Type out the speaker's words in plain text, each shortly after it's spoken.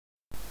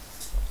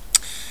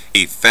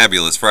A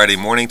fabulous Friday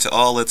morning to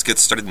all. Let's get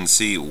started and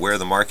see where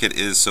the market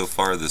is so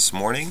far this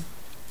morning.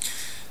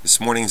 This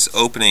morning's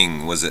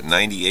opening was at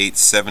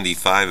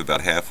 98.75,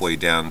 about halfway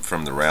down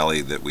from the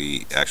rally that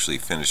we actually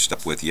finished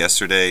up with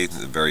yesterday. A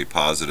very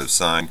positive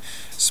sign.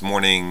 This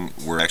morning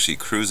we're actually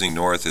cruising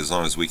north as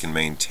long as we can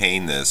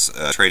maintain this,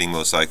 trading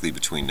most likely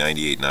between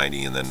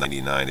 98.90 and then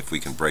 99. If we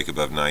can break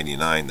above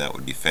 99, that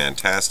would be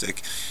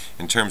fantastic.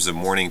 In terms of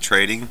morning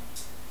trading,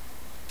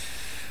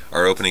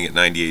 our opening at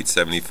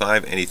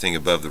 98.75, anything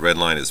above the red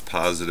line is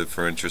positive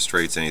for interest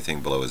rates, anything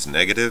below is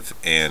negative,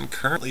 and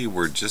currently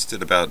we're just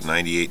at about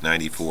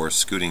 98.94,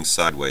 scooting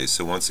sideways.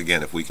 So once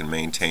again, if we can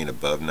maintain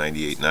above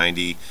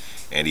 98.90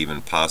 and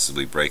even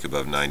possibly break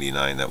above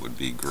 99, that would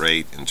be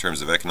great. In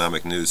terms of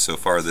economic news so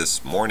far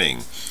this morning,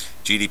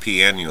 GDP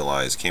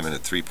annualized came in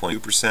at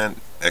 3.2%,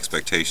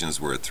 expectations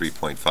were at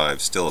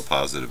 3.5, still a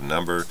positive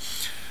number.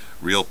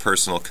 Real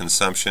personal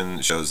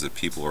consumption shows that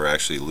people are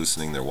actually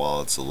loosening their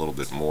wallets a little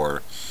bit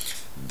more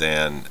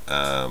than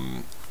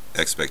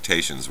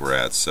expectations were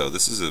at. So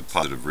this is a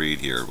positive read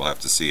here. We'll have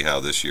to see how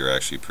this year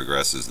actually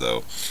progresses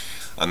though.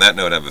 On that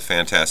note, have a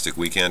fantastic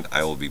weekend.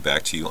 I will be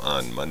back to you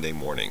on Monday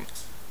morning.